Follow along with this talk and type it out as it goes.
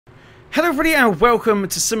Hello everybody and welcome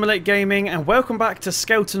to Simulate Gaming and welcome back to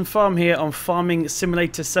Skelton Farm here on Farming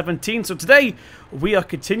Simulator 17. So today we are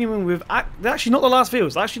continuing with, actually not the last video,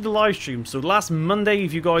 it's actually the live stream. So last Monday,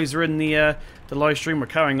 if you guys are in the live stream, we're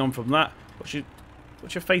carrying on from that. What's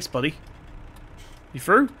your face, buddy? You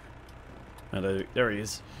through? Oh, there he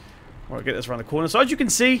is. Alright, get this around the corner. So as you can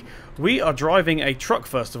see, we are driving a truck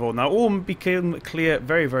first of all. Now all will become clear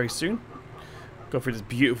very, very soon. Go through this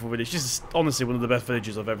beautiful village. This is honestly one of the best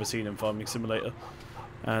villages I've ever seen in Farming Simulator.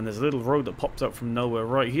 And there's a little road that pops out from nowhere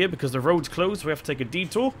right here because the road's closed. We have to take a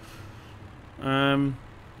detour.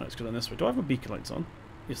 Let's go down this way. Do I have my beacon lights on?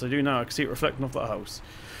 Yes, I do now. I can see it reflecting off that house.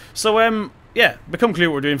 So, yeah, become clear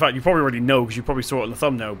what we're doing. In fact, you probably already know because you probably saw it on the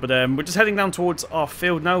thumbnail. But we're just heading down towards our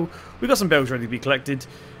field now. We've got some bales ready to be collected.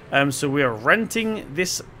 So we are renting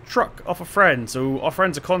this truck off a friend. So our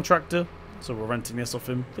friend's a contractor. So we're renting this off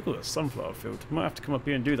him. Look at that sunflower field. Might have to come up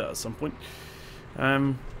here and do that at some point.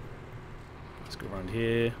 Let's go around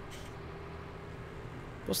here.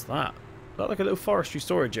 What's that? Is that like a little forestry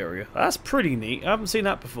storage area? That's pretty neat. I haven't seen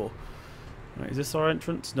that before. Right, is this our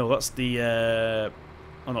entrance? No, that's the... I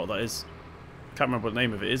don't know what that is. Can't remember what the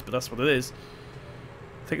name of it is, but that's what it is.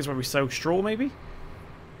 I think it's where we sell straw, maybe?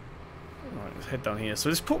 Alright, let's head down here. So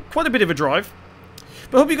there's quite a bit of a drive.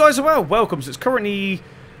 But I hope you guys are well. Welcome. So it's currently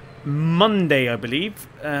Monday, I believe,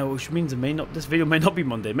 which means this video may not be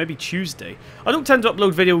Monday, maybe Tuesday. I don't tend to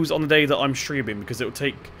upload videos on the day that I'm streaming because it will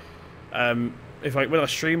take, when I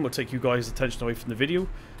stream, it'll take you guys' attention away from the video.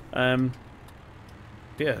 Yeah,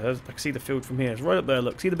 I can see the field from here. It's right up there.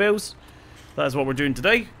 Look, see the bales? That is what we're doing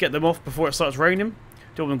today. Get them off before it starts raining.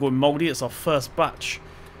 Don't want them going mouldy. It's our first batch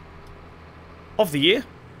of the year.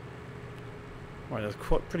 Right, there's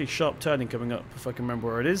quite pretty sharp turning coming up. If I can remember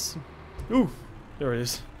where it is. Ooh, there it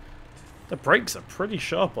is. The brakes are pretty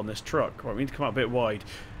sharp on this truck. Right, we need to come out a bit wide.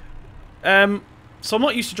 So I'm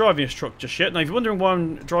not used to driving this truck just yet. Now, if you're wondering why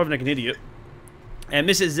I'm driving like an idiot,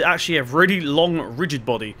 this is actually a really long, rigid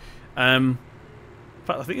body. In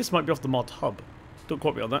fact, I think this might be off the mod hub. Don't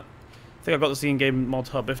quote me on that. I think I got this in-game mod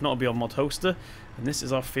hub. If not, it'll be on mod hoster. And this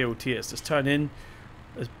is our field here. So let's turn in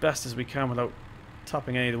as best as we can without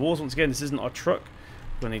tapping any of the walls. Once again, this isn't our truck.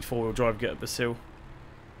 We're going to need four-wheel drive to get up this hill.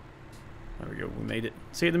 There we go, we made it.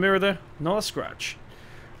 See in the mirror there? Not a scratch.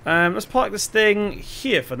 Let's park this thing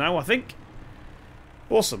here for now, I think.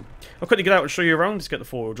 Awesome. I'll quickly get out and show you around. Let's get the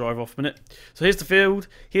four-wheel drive off a minute. So here's the field.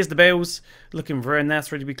 Here's the bales. Looking very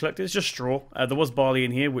nice, ready to be collected. It's just straw. There was barley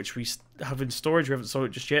in here, which we have in storage. We haven't sold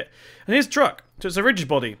it just yet. And here's the truck. So it's a rigid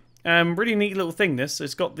body. Really neat little thing, this.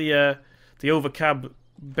 It's got the overcab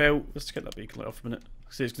belt. Let's get that beacon light off a minute.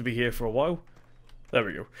 See, it's going to be here for a while. There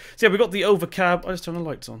we go. So yeah, we've got the overcab. I just turned the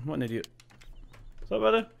lights on. What an idiot. Is that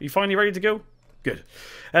better? Are you finally ready to go? Good.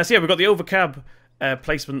 So yeah, we've got the overcab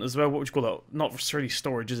placement as well. What would you call that? Not really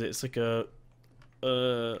storage, is it? It's like a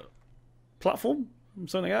platform?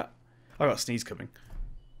 Something like that? I got a sneeze coming.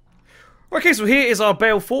 Okay, so here is our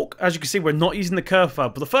bale fork. As you can see, we're not using the curve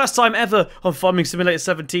fab. For the first time ever on Farming Simulator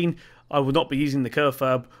 17, I will not be using the curve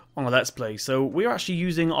fab on a Let's Play. So we're actually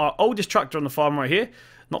using our oldest tractor on the farm right here.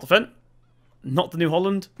 Not the Fendt. Not the New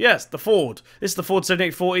Holland. Yes, the Ford. This is the Ford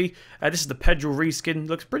 7840. This is the Pedal reskin.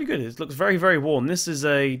 Looks pretty good. It looks very, very worn. This is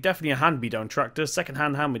definitely a hand-me-down tractor.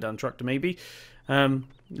 Second-hand hand-me-down tractor, maybe.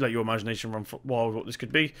 Let your imagination run wild what this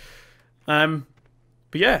could be. But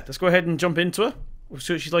yeah, let's go ahead and jump into her. We'll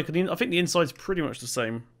see what she's like. I think the inside's pretty much the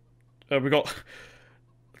same. We've got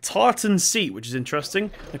a tartan seat, which is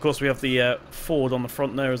interesting. And of course, we have the Ford on the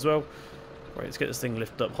front there as well. Right, let's get this thing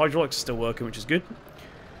lifted up. Hydraulics are still working, which is good.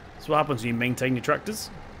 That's what happens when you maintain your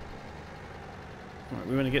tractors. Right,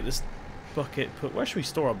 we want to get this bucket put... Where should we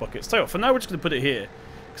store our buckets? Tell you what, for now we're just going to put it here.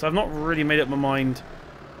 Because I've not really made up my mind.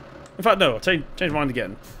 In fact, no, I'll change my mind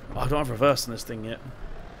again. Oh, I don't have reverse on this thing yet.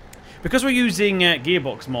 Because we're using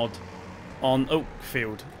gearbox mod on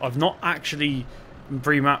Oakfield, I've not actually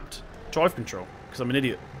remapped drive control. Because I'm an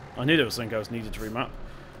idiot. I knew there was something else needed to remap.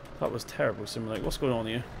 That was terrible, Simulate. What's going on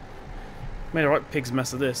here? Made a right pig's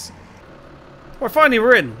mess of this. Right, finally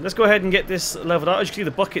we're in. Let's go ahead and get this leveled out. As you can see, the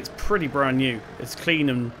bucket's pretty brand new. It's clean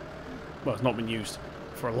and, well, it's not been used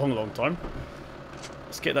for a long, long time.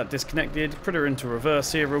 Let's get that disconnected. Put her into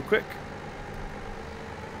reverse here real quick.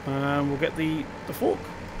 We'll get the fork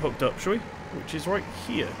hooked up, shall we? Which is right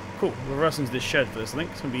here. Cool. We'll reverse into this shed first, I think.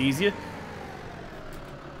 It's going to be easier.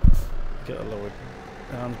 Get that lowered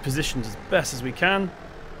down, positioned as best as we can.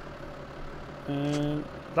 And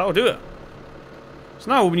that'll do it. So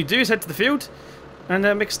now all we need to do is head to the field and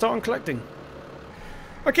make a start on collecting.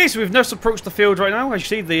 Okay, so we've just approached the field right now. As you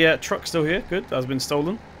see, the truck's still here. Good, that has been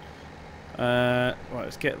stolen. Right,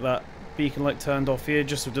 let's get that beacon light turned off here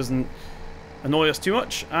just so it doesn't annoy us too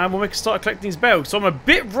much, and we'll make a start collecting these bales. So I'm a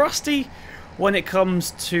bit rusty when it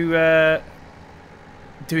comes to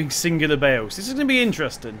doing singular bales. This is going to be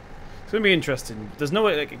interesting. It's going to be interesting. There's no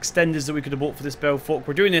like extenders that we could have bought for this bale fork.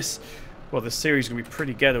 We're doing this. Well, this series is going to be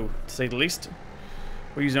pretty ghetto, to say the least.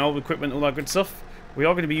 We're using old equipment, all that good stuff. We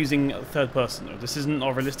are going to be using third person though. This isn't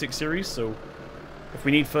our realistic series, so if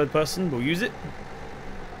we need third person, we'll use it.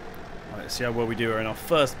 Right, let's see how well we do in our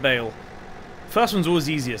first bale. First one's always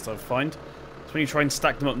easiest, I find. So when you try and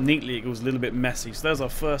stack them up neatly, it goes a little bit messy. So there's our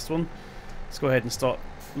first one. Let's go ahead and start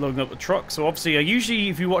loading up the truck. So obviously, usually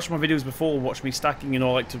if you watch my videos before, watch me stacking, you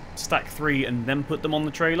know, I like to stack 3 and then put them on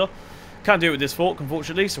the trailer. Can't do it with this fork,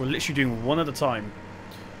 unfortunately, so we're literally doing one at a time.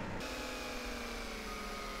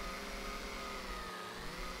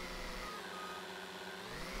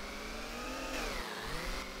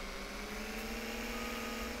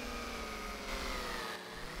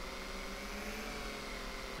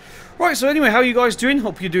 Right, so anyway, how are you guys doing?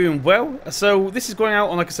 Hope you're doing well. So this is going out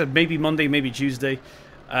on, like I said, maybe Monday, maybe Tuesday.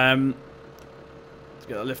 Let's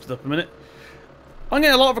get that lifted up a minute. I'm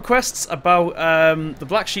getting a lot of requests about the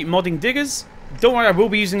black sheep modding diggers. Don't worry, I will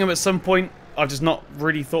be using them at some point. I've just not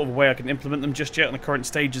really thought of a way I can implement them just yet on the current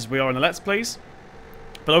stages we are in the Let's Plays.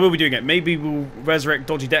 But I will be doing it. Maybe we'll resurrect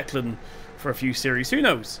Dodgy Declan for a few series. Who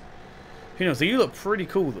knows? Who knows? So you look pretty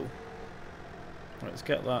cool, though. Right, let's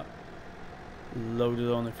get that loaded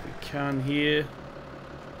on if we can here.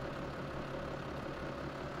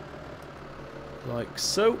 Like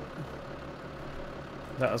so.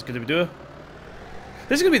 That was going to be doing.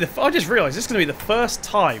 This is going to be the... I just realised this is going to be the first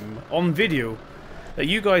time on video that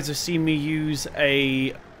you guys have seen me use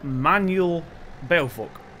a manual bale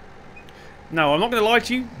fork. Now, I'm not going to lie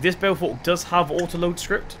to you. This bale fork does have auto-load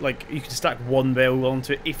script. Like, you can stack one bale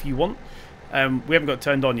onto it if you want. We haven't got it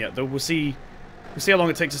turned on yet, though. We'll see how long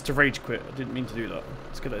it takes us to rage quit. I didn't mean to do that.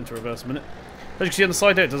 Let's get that into reverse a minute. As you can see on the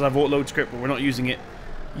side there, it does have auto-load script, but we're not using it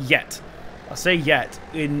yet. I say yet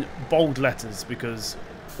in bold letters because,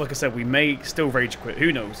 like I said, we may still rage quit.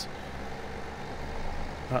 Who knows?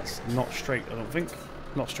 That's not straight, I don't think.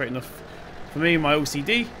 Not straight enough for me, my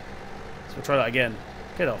OCD. So we'll try that again.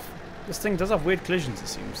 Get off. This thing does have weird collisions, it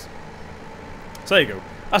seems. So there you go.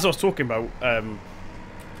 That's what I was talking about.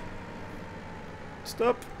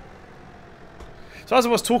 Stop. So as I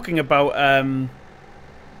was talking about, in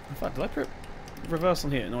fact, did I put reverse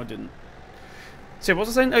on here? No, I didn't. So what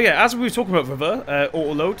was I saying? Oh yeah, as we were talking about reverse,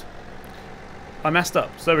 auto load, I messed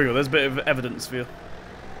up. So there we go. There's a bit of evidence for you.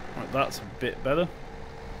 Right, that's a bit better.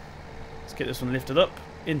 Let's get this one lifted up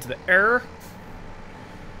into the air.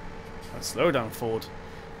 Let's slow down forward.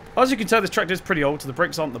 As you can tell, this tractor is pretty old, so the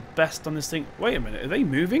brakes aren't the best on this thing. Wait a minute, are they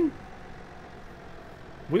moving?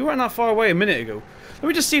 We weren't that far away a minute ago. Let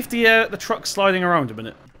me just see if the truck's sliding around a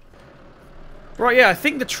minute. Right, yeah, I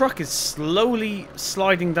think the truck is slowly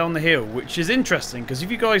sliding down the hill, which is interesting, because if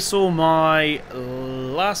you guys saw my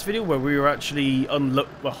last video where we were actually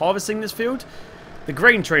harvesting this field, the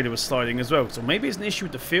grain trailer was sliding as well. So maybe it's an issue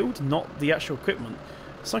with the field, not the actual equipment.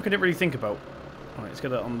 Something I didn't really think about. Alright, let's get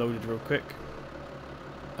that unloaded real quick.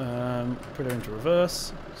 Put her into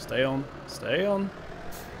reverse. Stay on. Stay on.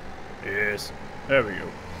 Yes. There we go.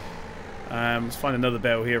 Let's find another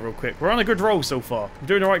bale here real quick. We're on a good roll so far. I'm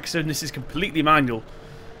doing alright considering this is completely manual.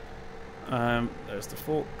 There's the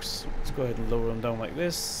forks. Let's go ahead and lower them down like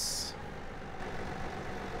this.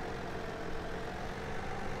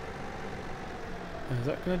 Is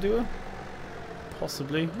that going to do it?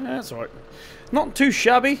 Possibly. Yeah, that's alright. Not too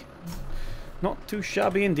shabby. Not too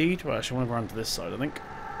shabby indeed. Well, actually, I want to go around to this side, I think.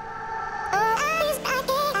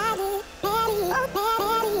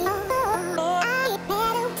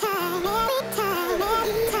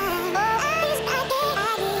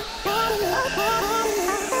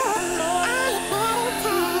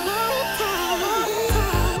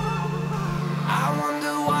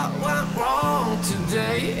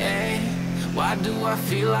 Why do I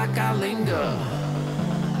feel like I linger?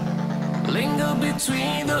 Linger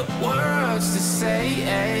between the words to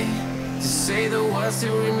say the words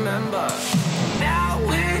to remember. Now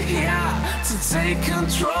we're here to take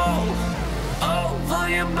control over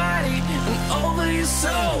your body and over your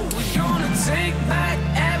soul. We're gonna take back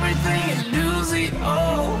everything and lose it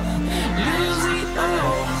all. Lose it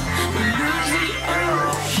all. Lose it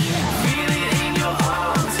all. Feel it in your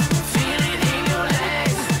arms. Feel it in your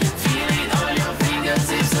legs. Feel it on your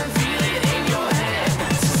fingertips and feel it in your head.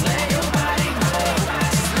 Just let your body go.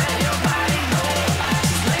 Just let your body go.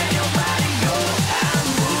 Just let your body go and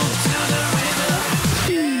move to the rhythm.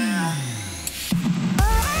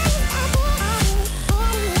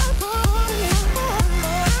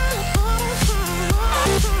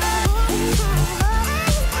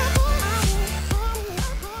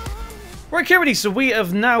 Right, Kennedy, so we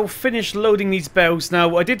have now finished loading these bells.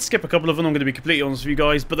 Now, I did skip a couple of them, I'm going to be completely honest with you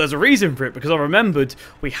guys, but there's a reason for it, because I remembered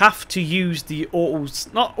we have to use the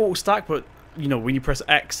not auto stack, but, you know, when you press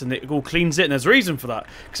X and it all cleans it, and there's a reason for that.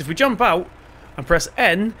 Because if we jump out and press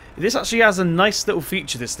N, this actually has a nice little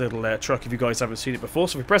feature, this little truck, if you guys haven't seen it before.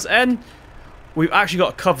 So if we press N, we've actually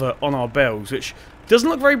got a cover on our bells, which doesn't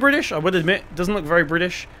look very British, I would admit, doesn't look very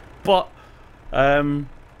British, but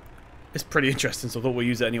it's pretty interesting, so I thought we'll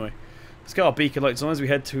use it anyway. Let's get our beacon lights on as we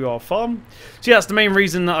head to our farm. So yeah, that's the main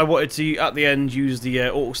reason that I wanted to, at the end, use the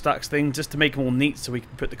auto stacks thing, just to make them all neat so we can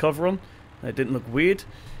put the cover on. It didn't look weird.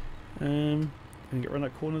 Can we get around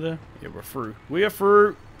that corner there? Yeah, we're through. We are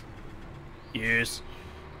through. Yes.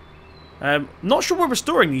 Not sure where we're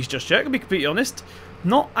storing these just yet, to be completely honest.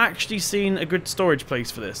 Not actually seen a good storage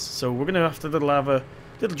place for this, so we're going to have to have a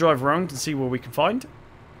little drive around and see where we can find.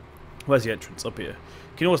 Where's the entrance? Up here.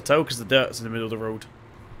 You can always tell because the dirt's in the middle of the road.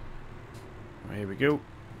 Right, here we go.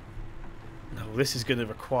 Now this is going to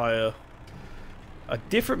require a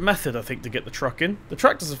different method, I think, to get the truck in. The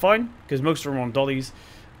tractors are fine because most of them are on dollies.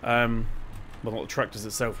 Well, not the tractors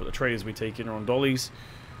itself, but the trailers we take in are on dollies.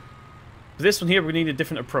 But this one here, we need a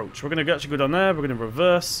different approach. We're going to actually go down there. We're going to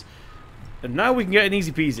reverse, and now we can get an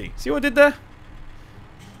easy peasy. See what I did there?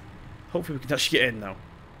 Hopefully, we can actually get in now.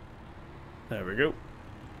 There we go.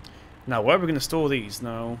 Now, where are we going to store these?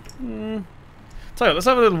 Now, tell you what, let's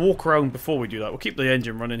have a little walk around before we do that. We'll keep the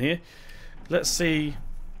engine running here. Let's see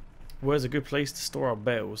where's a good place to store our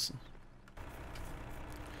bales.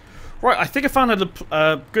 Right, I think I found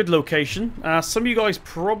a good location. Some of you guys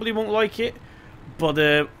probably won't like it, but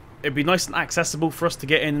it'd be nice and accessible for us to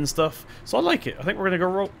get in and stuff. So I like it. I think we're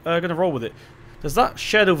gonna roll with it. There's that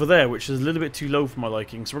shed over there, which is a little bit too low for my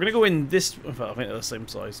liking. So we're gonna go in this. In fact, I think they're the same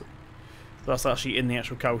size. That's actually in the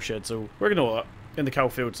actual cow shed. So we're gonna do that in the cow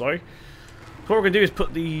field. Sorry. So what we're gonna do is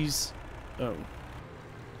put these. Oh.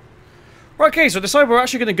 Right, okay, so I decided we're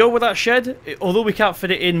actually going to go with that shed, although we can't fit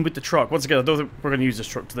it in with the truck. Once again, I don't think we're going to use this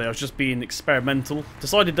truck today. I was just being experimental.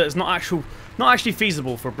 Decided that it's not actually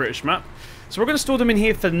feasible for a British map. So we're going to store them in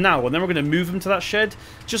here for now, and then we're going to move them to that shed,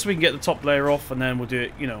 just so we can get the top layer off, and then we'll do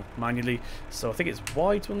it, you know, manually. So I think it's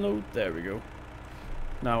Y to unload. There we go.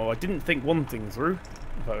 Now, I didn't think one thing through.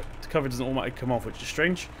 The cover doesn't automatically come off, which is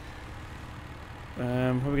strange. How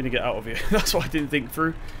are we going to get out of here? That's what I didn't think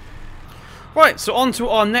through. Right, so on to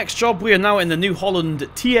our next job. We are now in the New Holland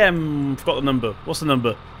TM... Forgot the number. What's the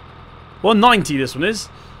number? 190 this one is.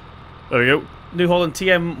 There we go. New Holland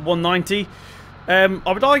TM 190.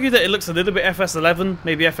 I would argue that it looks a little bit FS11,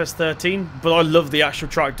 maybe FS13, but I love the actual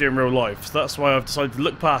tractor in real life. So that's why I've decided to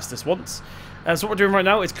look past this once. So what we're doing right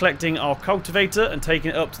now is collecting our cultivator and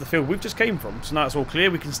taking it up to the field we've just came from. So now it's all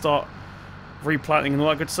clear. We can start replanting and all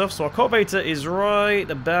that good stuff. So our cultivator is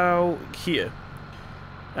right about here.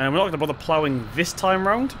 And we're not going to bother ploughing this time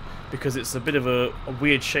round because it's a bit of a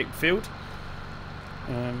weird shaped field.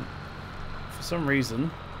 For some reason...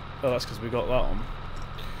 Oh, that's because we got that on.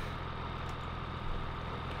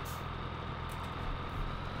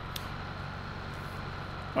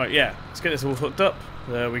 Alright, yeah. Let's get this all hooked up.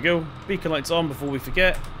 There we go. Beacon lights on before we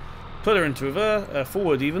forget. Put her into reverse,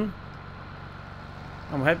 forward even.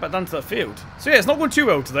 And we'll head back down to that field. So yeah, it's not going too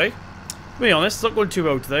well today. To be honest, it's not going too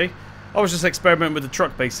well today. I was just experimenting with the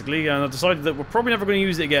truck basically, and I decided that we're probably never going to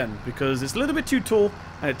use it again because it's a little bit too tall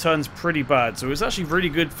and it turns pretty bad. So it's actually really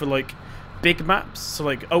good for like big maps. So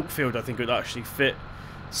like Oakfield, I think it would actually fit.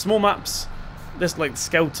 Small maps, this like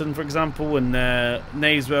Skelton for example, and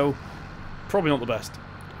Nayswell, probably not the best.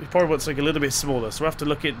 You probably want like a little bit smaller. So we have to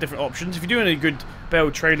look at different options. If you're doing any good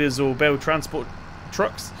bale trailers or bale transport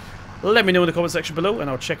trucks, let me know in the comment section below and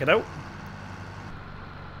I'll check it out.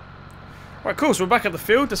 Right, cool, so we're back at the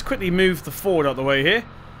field. Let's quickly move the Ford out of the way here.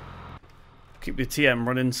 Keep the TM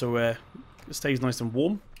running so it stays nice and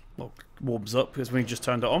warm. Well, warms up because we just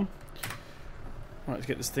turned it on. Right, let's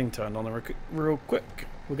get this thing turned on real quick.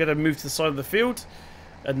 We'll get her moved to the side of the field.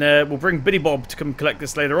 And we'll bring Biddy Bob to come collect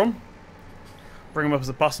this later on. Bring him up as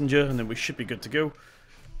a passenger and then we should be good to go.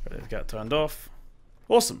 Right, let's get it turned off.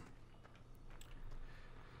 Awesome.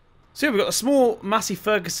 So yeah, we've got a small Massey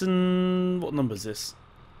Ferguson... What number is this?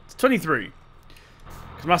 23.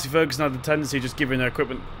 Because Massey Ferguson had the tendency of just giving their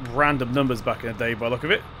equipment random numbers back in the day by the look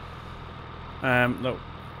of it. No,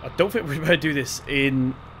 I don't think we're going to do this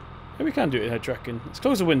in... Maybe we can do it in head tracking. Let's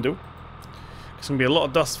close the window. There's going to be a lot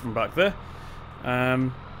of dust from back there.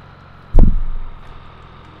 Let's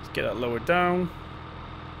get that lowered down.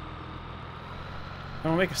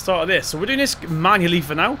 And we'll make a start of this. So we're doing this manually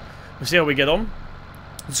for now. We'll see how we get on.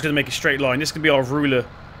 I'm just going to make a straight line. This is going to be our ruler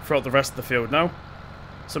throughout the rest of the field now.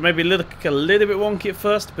 So maybe a little bit wonky at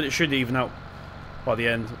first, but it should even out. by the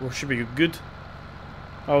end. Well, should be good.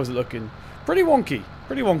 How is it looking? Pretty wonky.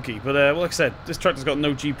 Pretty wonky. But well, like I said, this tractor's got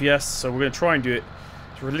no GPS, so we're going to try and do it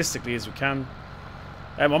as realistically as we can.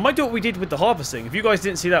 I might do what we did with the harvesting. If you guys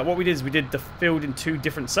didn't see that, what we did is we did the field in 2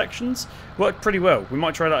 different sections. Worked pretty well. We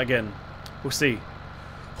might try that again. We'll see.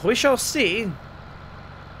 We shall see.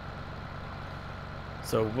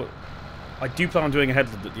 So, I do plan on doing a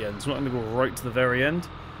headland at the end. So I'm not going to go right to the very end.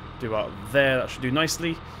 Do about there. That should do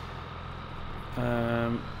nicely.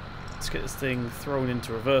 Let's get this thing thrown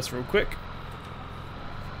into reverse real quick.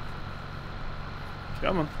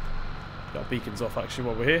 Come on. Got our beacons off actually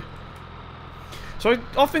while we're here. So I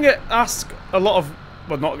often get asked a lot of,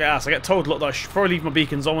 well, not get asked, I get told a lot that I should probably leave my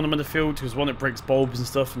beacons on when I'm in the field because one, it breaks bulbs and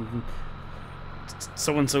stuff, and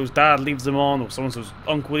so-and-so's dad leaves them on, or so-and-so's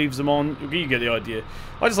uncle leaves them on. You get the idea.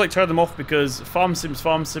 I just like to turn them off because farm sim's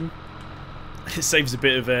farm sim. It saves a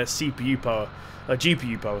bit of CPU power,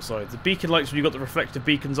 GPU power, sorry. The beacon lights when you've got the reflective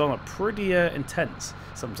beacons on are pretty intense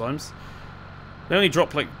sometimes. They only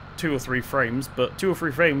drop like 2 or 3 frames, but 2 or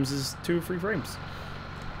 3 frames is 2 or 3 frames.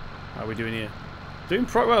 How are we doing here? Doing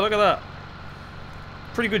quite well, look at that.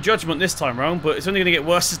 Pretty good judgment this time round, but it's only going to get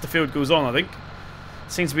worse as the field goes on, I think.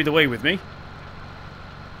 Seems to be the way with me.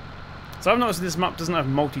 So I've noticed this map doesn't have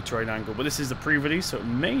multi-terrain angle, but this is the pre-release, so it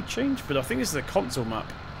may change, but I think this is a console map.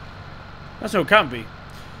 That's no, it can't be.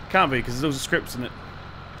 Can't be, because there's loads of scripts in it.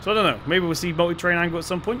 So I don't know, maybe we'll see multi-terrain angle at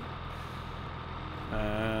some point.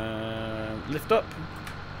 Lift up.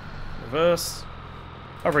 Reverse.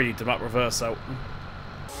 I really need to map reverse out.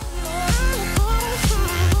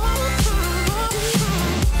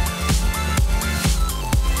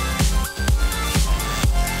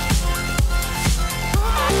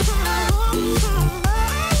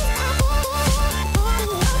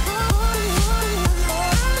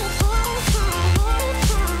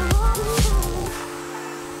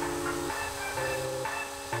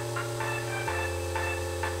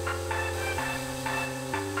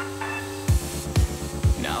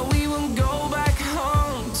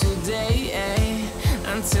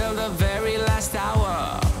 Until the very last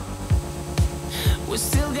hour, we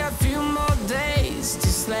still got a few more days to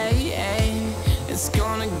slay. It's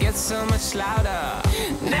gonna get so much louder.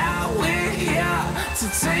 Now we're here to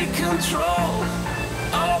take control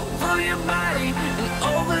over your body and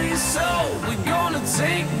over your soul. We're gonna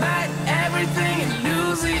take back everything and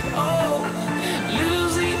lose it all.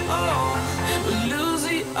 Lose it all. Lose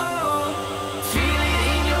it all. Feel it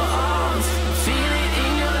in your arms, feel it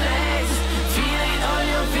in your legs, feel it on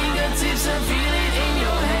your fingertips and feel it in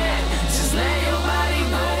your head. Just let your body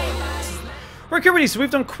go. Right, everybody, so we've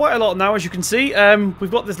done quite a lot now, as you can see.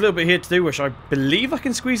 We've got this little bit here to do, which I believe I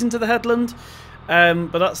can squeeze into the headland.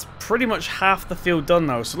 But that's pretty much half the field done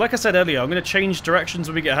now. So like I said earlier, I'm going to change directions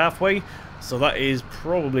when we get halfway. So that is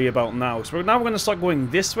probably about now. So now we're going to start going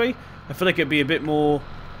this way. I feel like it'd be a bit more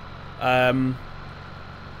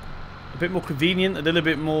convenient, a little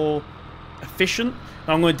bit more efficient.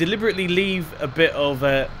 Now I'm going to deliberately leave a bit of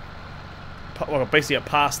well, basically a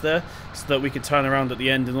pass there, so that we can turn around at the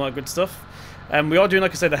end and all that good stuff. We are doing,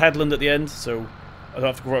 like I said, the headland at the end, so I don't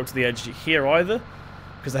have to go out to the edge here either,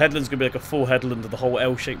 because the headland's going to be like a full headland of the whole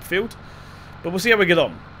L-shaped field. But we'll see how we get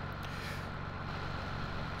on.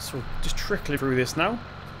 So we'll just trickling through this now.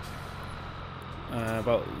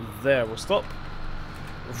 About there, we'll stop.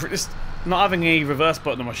 Just not having a reverse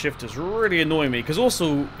button on my shifter is really annoying me, because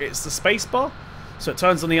also it's the space bar, so it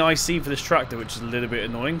turns on the IC for this tractor, which is a little bit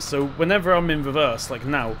annoying. So whenever I'm in reverse, like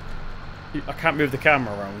now, I can't move the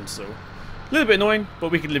camera around, so a little bit annoying,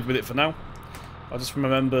 but we can live with it for now. I'll just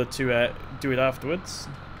remember to do it afterwards.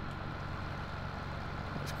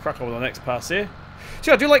 Let's crack on with the next pass here.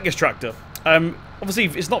 So yeah, I do like this tractor. Obviously,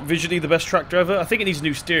 it's not visually the best tractor ever. I think it needs a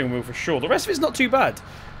new steering wheel for sure. The rest of it's not too bad.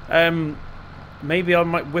 Maybe I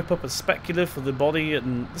might whip up a specular for the body,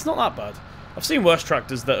 and it's not that bad. I've seen worse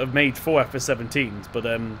tractors that have made 4 FS17s, but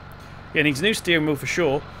yeah, it needs a new steering wheel for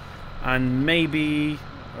sure. And maybe,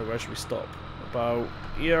 oh, where should we stop? About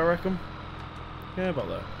here, I reckon. Yeah, about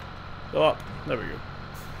there. Go up. There we go.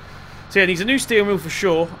 So yeah, it needs a new steering wheel for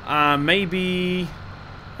sure. Maybe,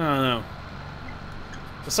 I don't know.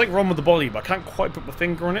 There's something wrong with the body, but I can't quite put my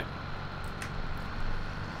finger on it.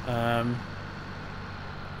 I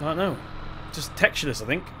don't know. Just textureless, I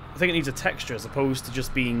think. I think it needs a texture as opposed to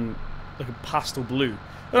just being like a pastel blue.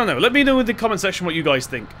 I don't know. Let me know in the comment section what you guys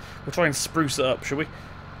think. We'll try and spruce it up, shall we?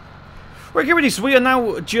 Right, get ready. So we are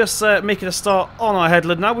now just making a start on our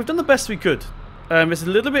headland now. We've done the best we could. It's a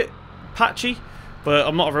little bit patchy, but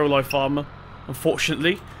I'm not a real-life farmer,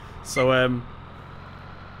 unfortunately. So,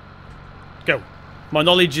 go. My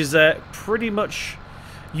knowledge is pretty much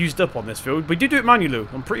used up on this field. We do it manually.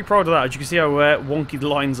 I'm pretty proud of that. As you can see how wonky the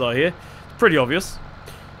lines are here. It's pretty obvious.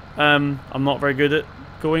 I'm not very good at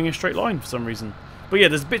going a straight line for some reason. But yeah,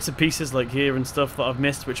 there's bits and pieces like here and stuff that I've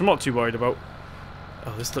missed, which I'm not too worried about.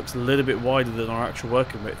 Oh, this looks a little bit wider than our actual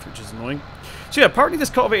working width, which is annoying. So yeah, apparently this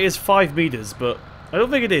cultivator is 5 meters, but I don't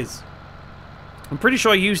think it is. I'm pretty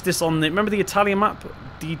sure I used this on the... Remember the Italian map?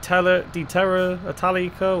 Di Terra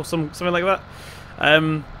Italica or something like that?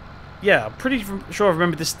 Yeah, I'm pretty sure I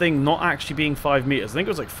remember this thing not actually being 5 meters. I think it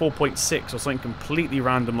was like 4.6 or something completely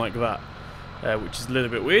random like that, which is a little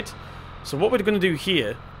bit weird. So what we're going to do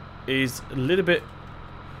here is a little bit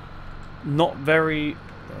not very...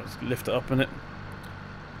 Let's lift it up a minute.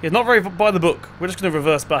 Yeah, not very by the book. We're just going to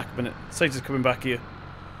reverse back a minute. Sage's just coming back here.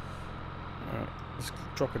 Alright, let's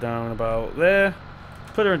drop her down about there.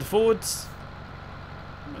 Put her into forwards.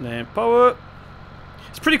 And then power.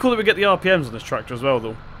 It's pretty cool that we get the RPMs on this tractor as well,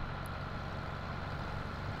 though.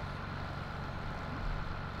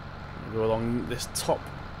 We'll go along this top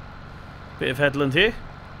bit of headland here.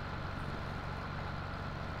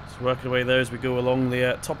 Just working away there as we go along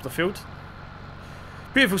the top of the field.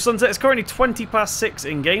 Beautiful sunset. It's currently 20 past 6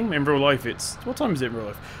 in game. In real life, it's... What time is it in real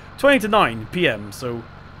life? 20 to 9 PM, so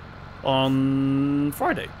on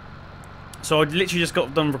Friday. So I literally just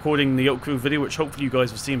got done recording the Ep.2 video, which hopefully you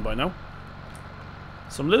guys have seen by now.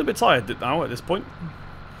 So I'm a little bit tired now at this point.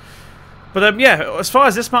 But yeah, as far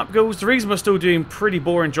as this map goes, the reason we're still doing pretty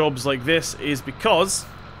boring jobs like this is because...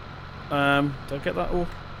 did I get that all?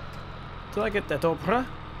 Did I get that all?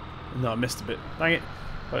 No, I missed a bit. Dang it.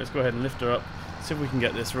 Right, let's go ahead and lift her up. See if we can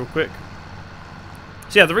get this real quick.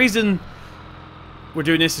 So yeah, the reason we're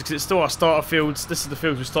doing this is because it's still our starter fields. This is the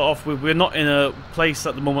fields we start off with. We're not in a place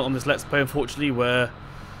at the moment on this Let's Play, unfortunately, where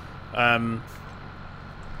we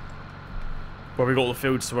got all the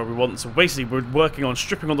fields to where we want. So basically, we're working on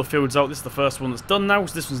stripping all the fields out. This is the first one that's done now.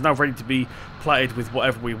 So this one's now ready to be platted with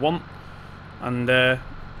whatever we want. And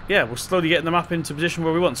yeah, we'll slowly get the map into a position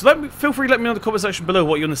where we want. So feel free to let me know in the comment section below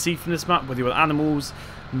what you want to see from this map, whether you want animals,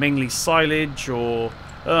 mainly silage, or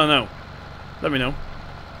I don't know. Let me know.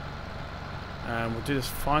 And we'll do this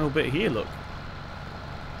final bit here. Look,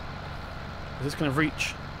 is this going to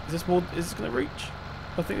reach? Is this more? Is this going to reach?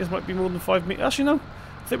 I think this might be more than 5 meters. Actually, no.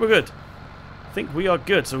 I think we're good. I think we are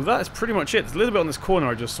good. So that is pretty much it. There's a little bit on this corner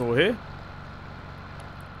I just saw here.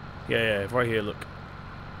 Yeah, right here. Look.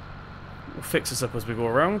 We'll fix this up as we go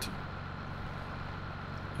around.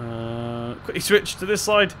 Quickly switch to this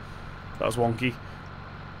side. That was wonky.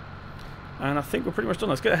 And I think we're pretty much done.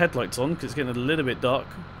 Let's get the headlights on because it's getting a little bit dark.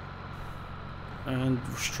 And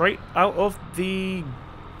straight out of the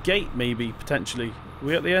gate, maybe, potentially. Are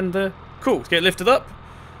we at the end there? Cool. Let's get it lifted up.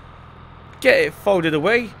 Get it folded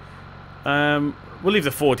away. We'll leave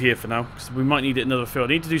the Ford here for now because we might need it in another field.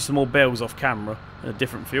 I need to do some more bales off camera in a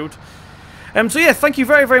different field. So yeah, thank you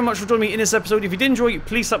very, very much for joining me in this episode. If you did enjoy it,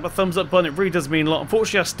 please slap the thumbs up button. It really does mean a lot.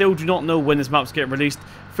 Unfortunately, I still do not know when this map's getting released.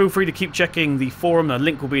 Feel free to keep checking the forum. The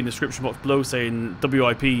link will be in the description box below saying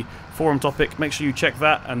WIP forum topic. Make sure you check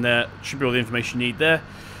that and there should be all the information you need there.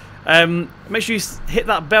 Make sure you hit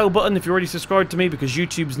that bell button if you're already subscribed to me because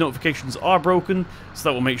YouTube's notifications are broken. So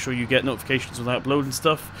that will make sure you get notifications when I upload and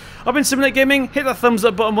stuff. I've been Simulate Gaming. Hit that thumbs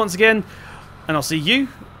up button once again. And I'll see you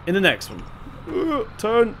in the next one.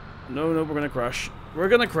 Turn. No, we're going to crash. We're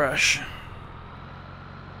going to crash.